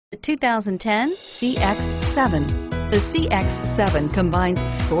The 2010 CX-7. The CX-7 combines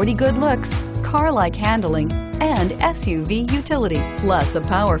sporty good looks, car-like handling, and SUV utility, plus a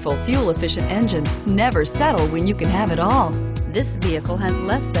powerful fuel-efficient engine. Never settle when you can have it all. This vehicle has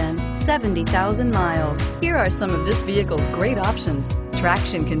less than 70,000 miles. Here are some of this vehicle's great options: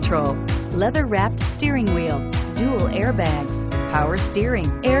 traction control, leather-wrapped steering wheel, dual airbags, power steering,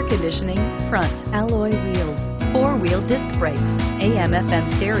 air conditioning, front alloy wheels, four-wheel disc brakes, AM/FM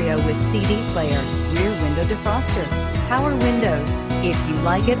stereo with CD player, rear window defroster, power windows. If you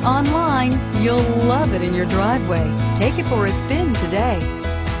like it online, you'll love it in your driveway. Take it for a spin today.